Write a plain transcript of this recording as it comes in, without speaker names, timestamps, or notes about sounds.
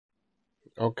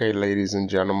Okay, ladies and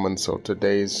gentlemen, so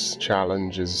today's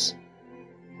challenge is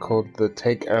called the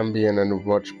Take Ambien and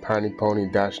Watch Pani Poni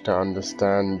Dash to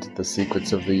Understand the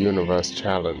Secrets of the Universe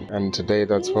challenge. And today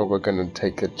that's what we're gonna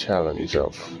take a challenge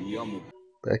of.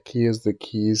 Becky is the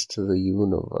keys to the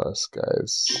universe,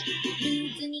 guys.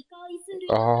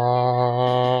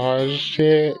 Ah,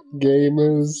 shit,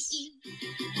 gamers.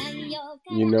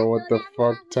 You know what the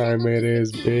fuck time it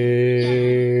is,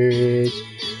 bitch.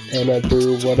 And I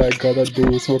do what I gotta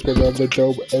do, smoking on the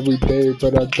dope every day,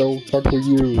 but I don't fuck with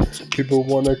you. People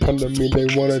wanna come to me, they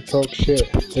wanna talk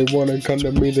shit. They wanna come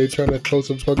to me, they tryna throw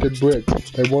some fucking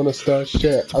bricks. They wanna start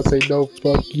shit, I say no,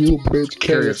 fuck you, bitch,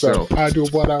 kill yourself. I do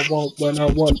what I want when I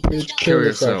want, bitch, kill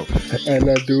yourself. And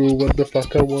I do what the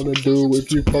fuck I wanna do.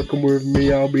 If you fucking with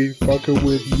me, I'll be fucking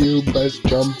with you. Best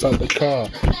jump out the car,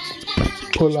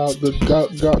 pull out the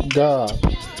ga.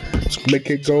 Make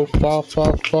it go far,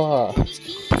 far, far.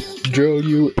 Drill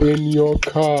you in your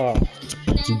car.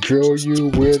 Drill you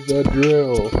with a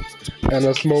drill. And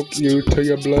I smoke you till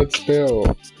your blood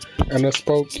spill. And I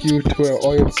smoke you to an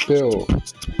oil spill.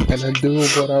 And I do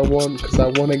what I want cause I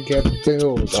wanna get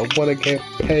bills. I wanna get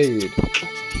paid.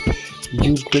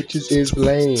 You bitches is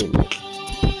lame.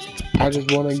 I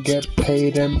just wanna get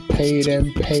paid and paid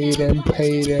and paid and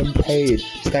paid and paid.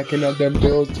 Stacking up them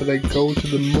bills till they go to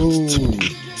the moon.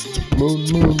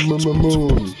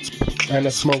 Moon. And I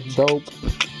smoke dope.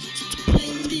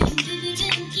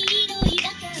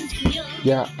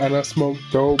 Yeah, and I smoke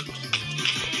dope.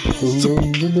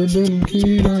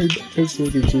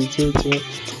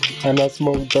 And I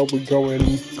smoke dope, we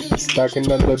going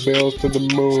stacking up the bills to the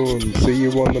moon. See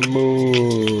you on the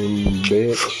moon,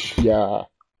 bitch. Yeah.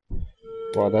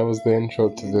 Well, that was the intro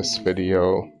to this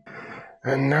video.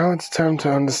 And now it's time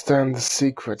to understand the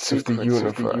secrets of the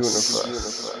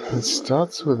universe. It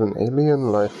starts with an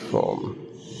alien life form.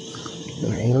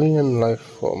 An alien life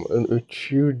form, an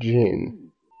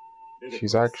Uchujin.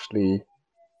 She's actually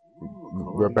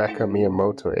Rebecca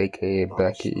Miyamoto, aka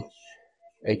Becky,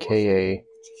 aka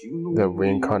the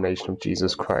reincarnation of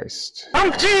Jesus Christ.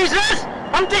 I'm Jesus!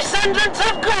 I'm descendant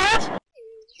of God!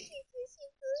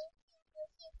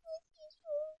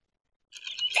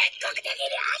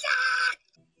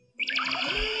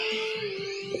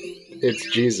 It's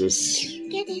Jesus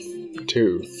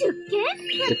too.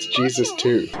 It's Jesus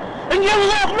too. And you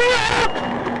lock me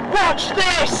up! Watch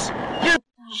this!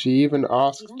 She even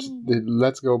asked,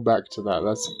 let's go back to that.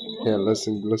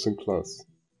 Listen close.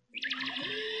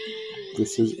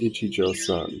 This is Ichijo's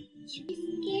son.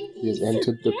 He has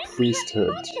entered the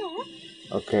priesthood.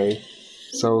 Okay?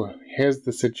 So here's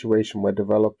the situation. We're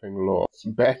developing lore.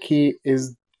 Becky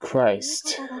is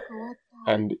Christ.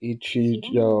 And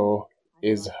Ichijo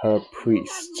is her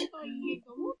priest.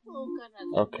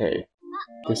 Okay.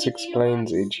 This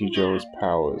explains Ichijo's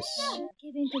powers.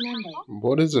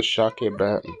 What is a sake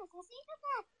ban?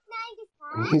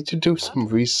 I need to do some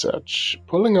research.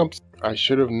 Pulling up, I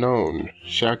should have known.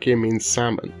 Sake means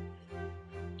salmon.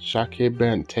 Sake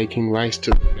ban, taking rice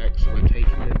to the next. We're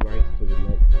taking in rice to the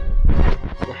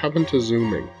next. What happened to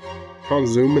zooming? Can't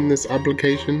zoom in this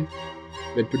application?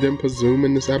 They didn't put zoom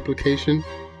in this application?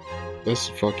 That's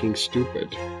fucking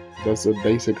stupid. That's a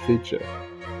basic feature.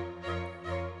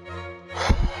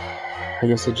 I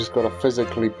guess I just gotta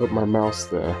physically put my mouse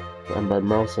there. And by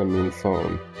mouse I mean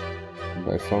phone. And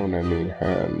by phone I mean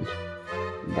hand.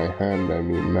 And by hand I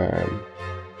mean man.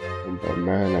 And by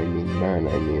man I mean man,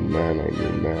 I mean man, I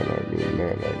mean man, I mean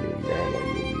man, I mean man, I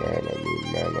mean man, I mean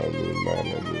man, I mean man,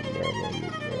 I mean man, I mean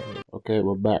man. Okay,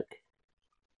 we're back.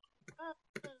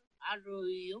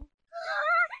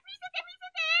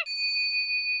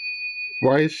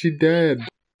 Why is she dead?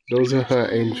 Those are her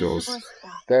angels.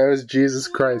 There's Jesus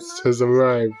Christ has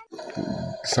arrived.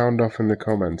 Sound off in the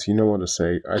comments. You know what to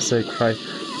say. I say Christ.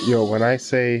 Yo, when I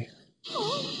say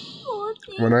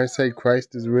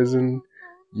Christ is risen,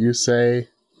 you say.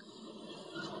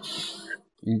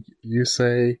 You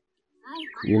say.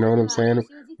 You know what I'm saying?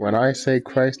 When I say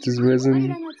Christ is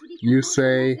risen, you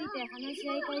say.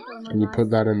 And you put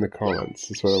that in the comments.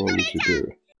 That's what I want you to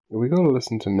do. We gotta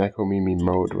listen to Nekomimi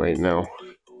Mode right now.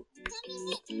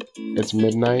 It's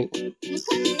midnight.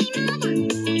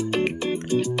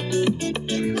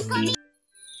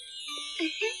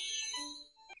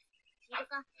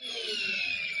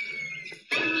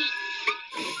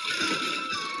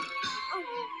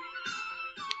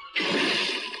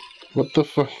 What the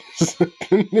fuck is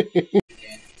happening?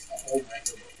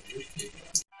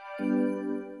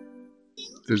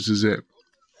 This is it.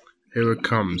 Here it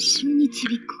comes.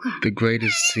 The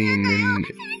greatest scene in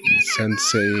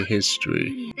sensei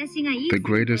history. The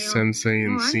greatest sensei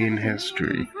in scene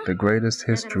history. The greatest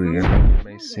history in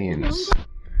anime scenes.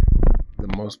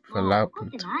 The most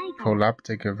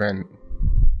prolaptic event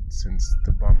since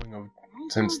the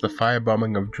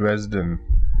firebombing of Dresden,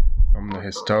 from the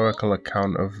historical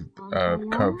account of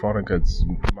Kurt Vonnegut's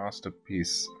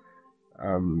masterpiece,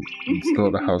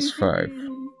 Slaughterhouse 5.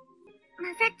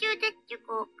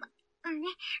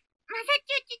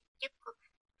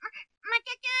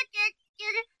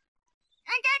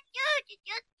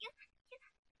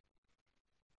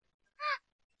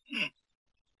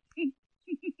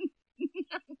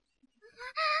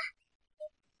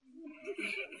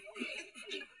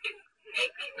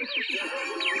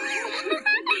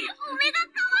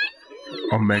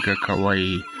 Omega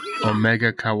Kawaii.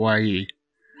 Omega Kawaii.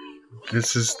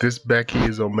 This Becky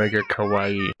is Omega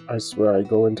Kawaii. I swear I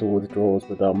go into withdrawals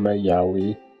without my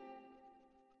yaoi.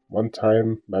 One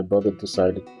time, my brother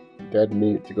decided dead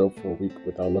meat to go for a week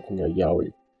without looking at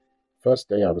yaoi. First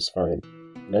day I was fine.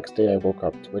 Next day I woke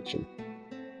up twitching.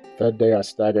 Third day I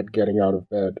staggered getting out of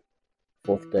bed.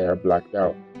 Fourth day I blacked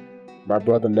out. My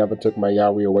brother never took my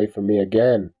yaoi away from me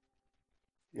again.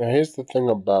 Now here's the thing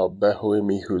about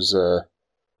Behuimi, whose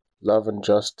love and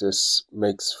justice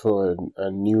makes for a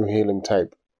new healing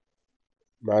type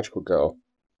magical girl,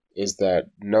 is that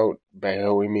note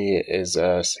Behuimi is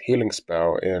a healing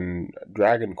spell in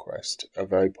Dragon Quest, a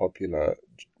very popular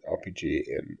RPG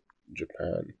in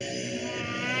Japan.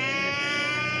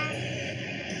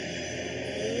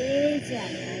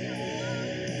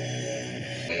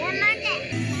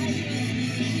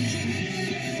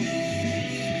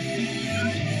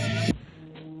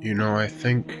 You know, I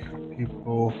think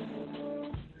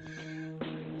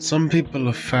some people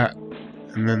are fat,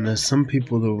 and then there's some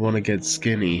people that want to get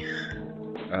skinny,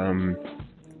 and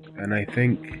I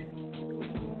think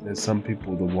there's some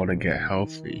people that want to get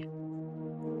healthy,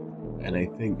 and I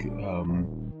think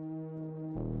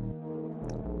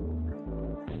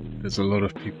there's a lot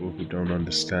of people who don't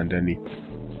understand anything.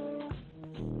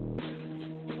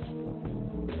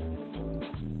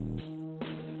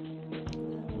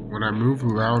 When I move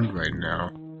around right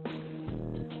now,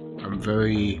 I'm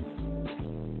very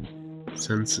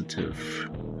sensitive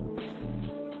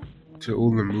to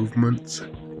all the movements. I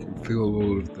can feel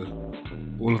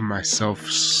all of myself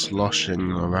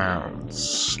sloshing around.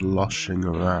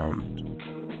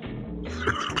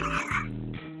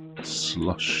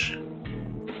 Slush,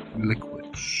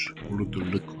 liquids, all of the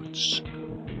liquids.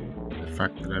 The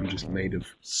fact that I'm just made of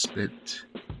spit.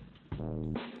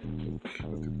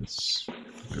 Look at this.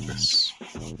 Look at this.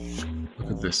 Look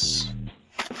at this.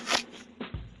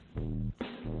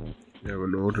 You have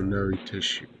an ordinary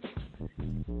tissue.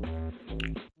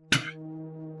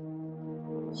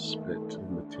 Spit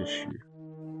on the tissue.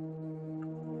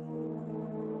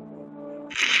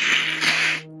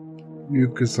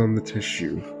 Mucus on the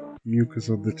tissue. Mucus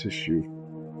on the tissue.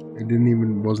 It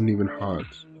wasn't even hard.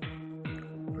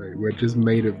 Right, we're just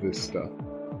made of this stuff.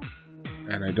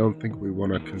 And I don't think we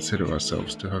want to consider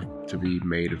ourselves to be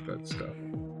made of that stuff.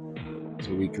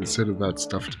 So we consider that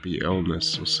stuff to be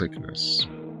illness or sickness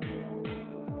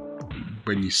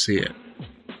when you see it.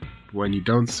 When you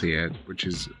don't see it, which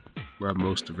is where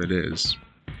most of it is,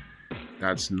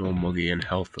 that's normally and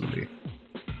healthily.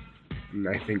 And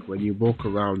I think when you walk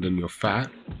around and you're fat,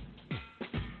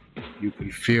 you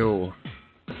can feel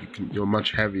you're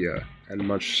much heavier and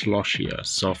much sloshier,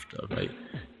 softer, right?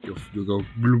 You go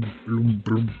bloop, bloop,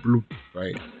 bloop, bloop,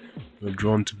 right? You're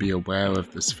drawn to be aware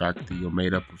of this fact that you're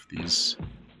made up of these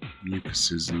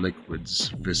mucuses,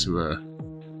 liquids, viscera,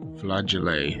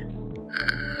 flagellae,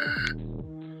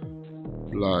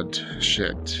 blood,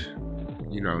 shit.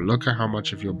 You know, look at how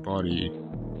much of your body.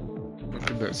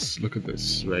 Look at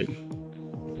this, right?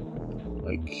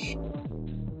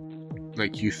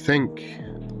 Like you think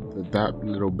that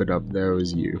little bit up there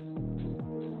is you,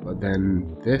 but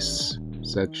then this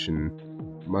section,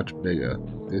 much bigger,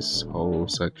 this whole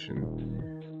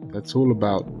section, that's all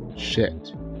about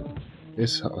shit.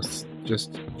 This just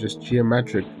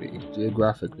geographically, the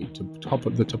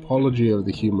topology of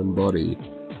the human body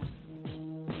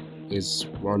is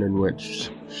one in which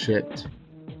shit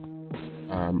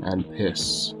and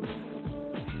piss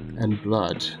and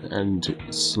blood and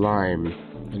slime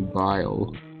and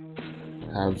bile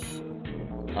have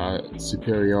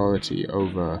superiority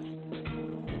over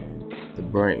the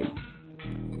brain.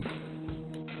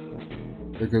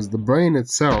 Because the brain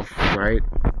itself, right?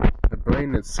 The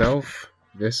brain itself,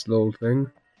 this little thing,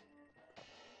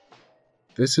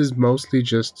 this is mostly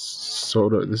just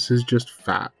this is just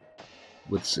fat.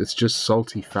 It's just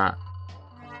salty fat.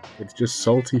 It's just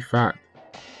salty fat.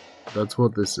 That's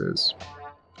what this is.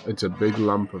 It's a big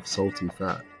lump of salty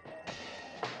fat.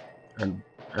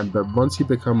 But once you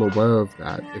become aware of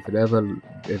that,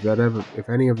 if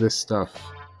any of this stuff,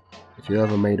 if you're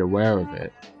ever made aware of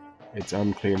it, it's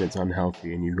unclean, it's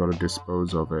unhealthy, and you've got to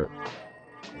dispose of it,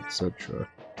 etc.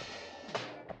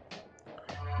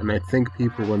 And I think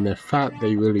people, when they're fat,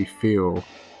 they really feel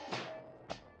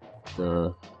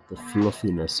the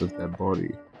fluffiness of their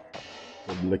body,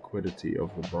 the liquidity of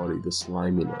the body, the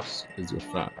sliminess, because you're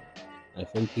fat. I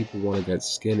think people want to get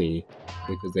skinny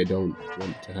because they don't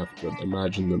want to have to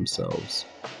imagine themselves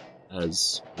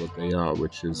as what they are,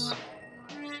 which is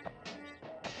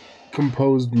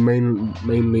composed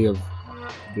mainly of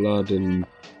blood and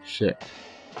shit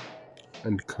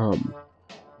and cum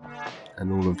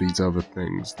and all of these other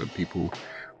things that people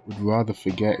would rather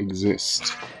forget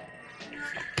exist,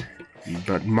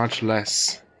 but much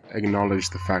less acknowledge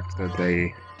the fact that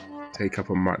they take up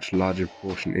a much larger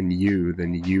portion in you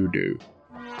than you do.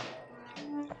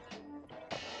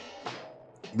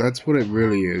 That's what it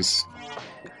really is.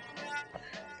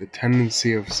 The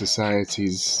tendency of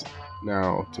societies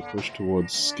now to push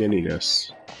towards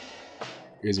skinniness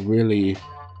is really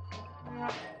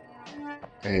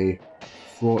a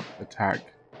fraught attack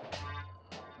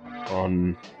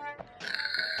on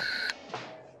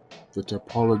the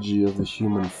topology of the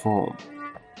human form.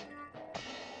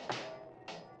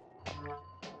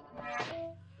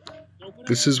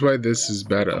 This is why this is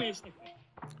better.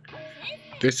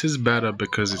 This is better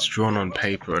because it's drawn on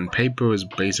paper, and paper is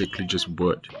basically just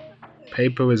wood.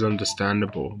 Paper is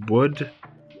understandable. Wood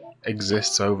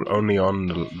exists only on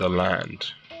the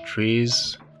land.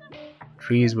 Trees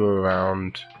were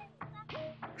around,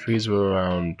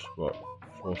 what,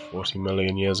 40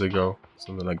 million years ago?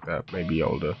 Something like that, maybe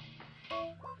older.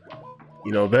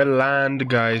 You know, they're land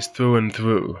guys through and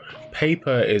through.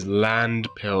 Paper is land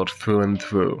pilled through and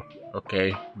through,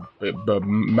 okay? But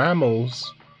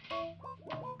mammals,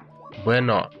 we're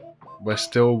not. We're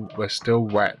still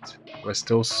wet. We're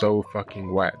still so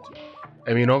fucking wet.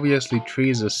 I mean, obviously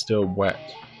trees are still wet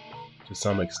to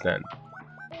some extent,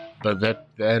 but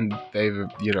then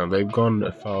they've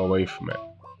gone far away from it.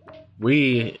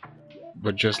 We're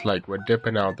just like, we're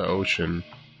dipping out the ocean,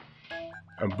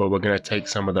 but we're gonna take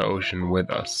some of the ocean with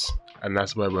us, and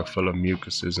that's why we're full of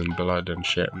mucuses and blood and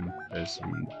shit and there's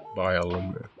some bile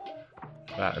and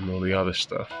fat and all the other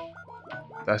stuff.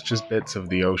 That's just bits of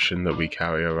the ocean that we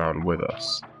carry around with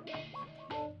us.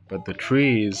 But the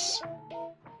trees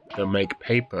that make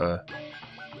paper,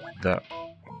 that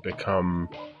become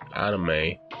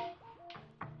anime,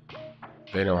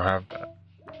 they don't have that.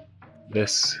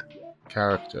 This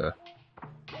character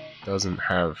doesn't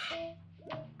have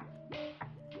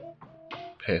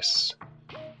piss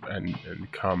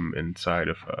and cum inside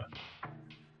of her.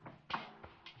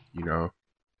 You know?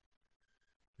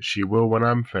 She will when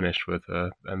I'm finished with her,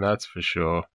 and that's for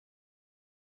sure.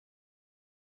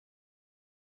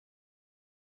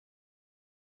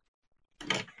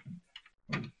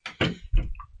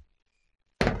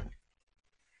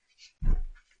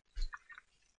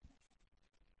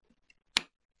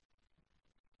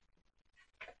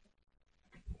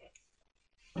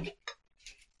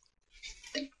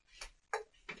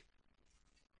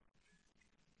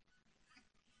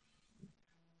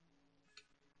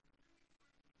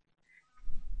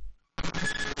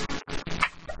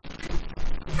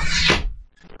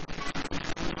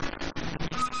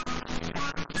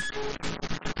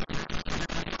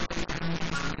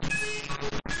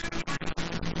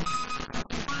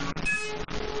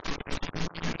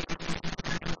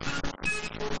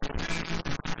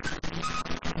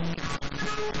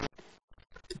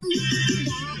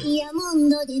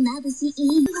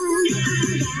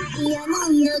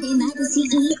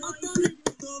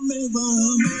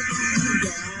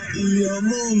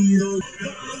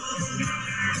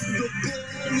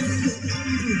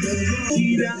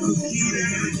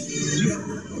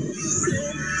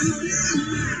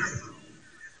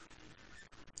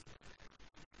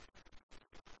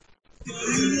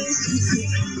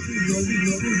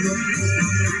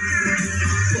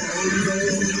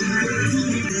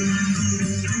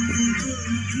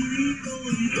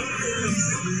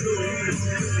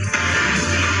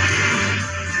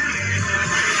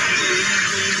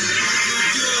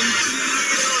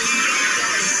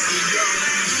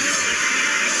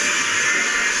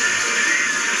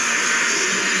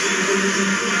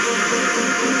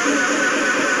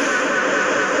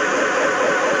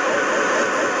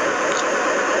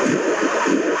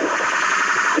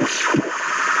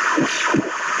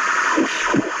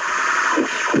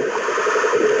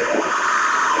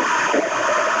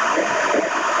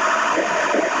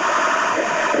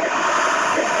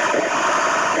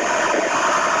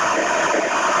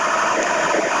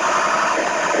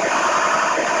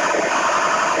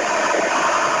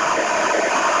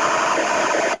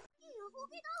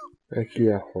 Becky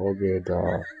ahoge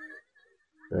da.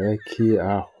 Becky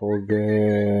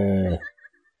ahoge.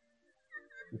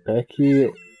 Becky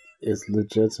is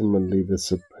legitimately the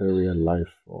superior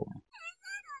life form.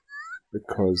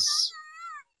 Because,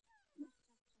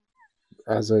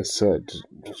 as I said,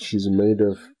 she's made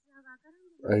of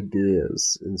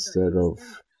ideas instead of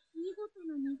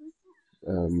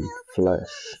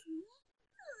flesh.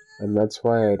 And that's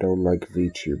why I don't like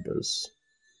VTubers.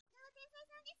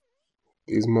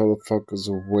 These motherfuckers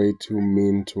are way too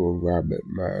mean to a rabbit,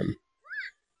 man.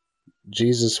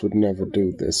 Jesus would never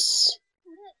do this.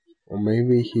 Or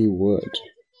maybe he would.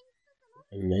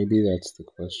 And maybe that's the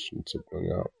question to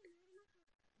bring up.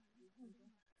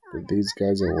 But these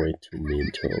guys are way too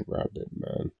mean to a rabbit,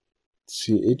 man.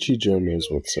 See, Ichijo knows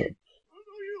what's up.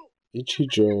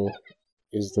 Ichijo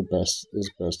is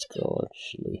best girl,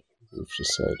 actually. We've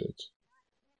decided.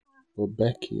 But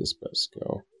Becky is best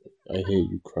girl. I hear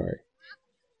you cry.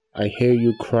 I hear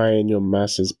you cry in your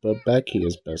masses, but Becky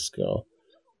is best girl.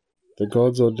 The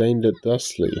gods ordained it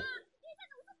thusly.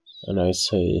 And I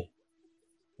say,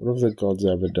 what have the gods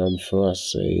ever done for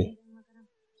us, say?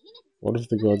 What have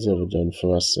the gods ever done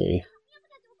for us, say?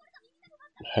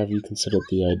 Have you considered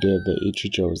the idea that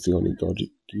Ichijo is the only god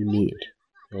you need?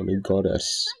 The only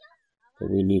goddess that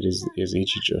we need is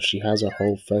Ichijo. She has a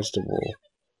whole festival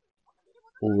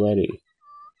already.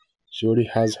 She already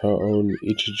has her own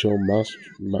Ichijo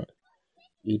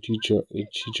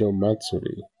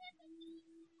Matsuri.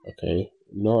 Okay,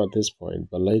 not at this point,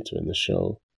 but later in the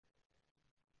show.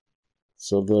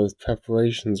 So the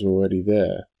preparations were already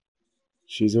there.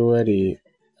 She's already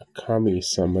a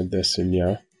Kami-sama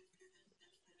Desunya.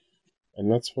 And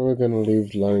that's where we're going to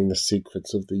leave learning the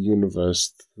secrets of the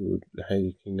universe through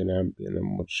King and Ambien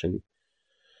and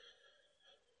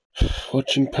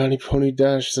watching Pani Poni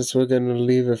Dash. That's where we're going to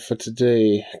leave it for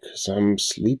today, because I'm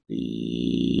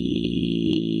sleepy.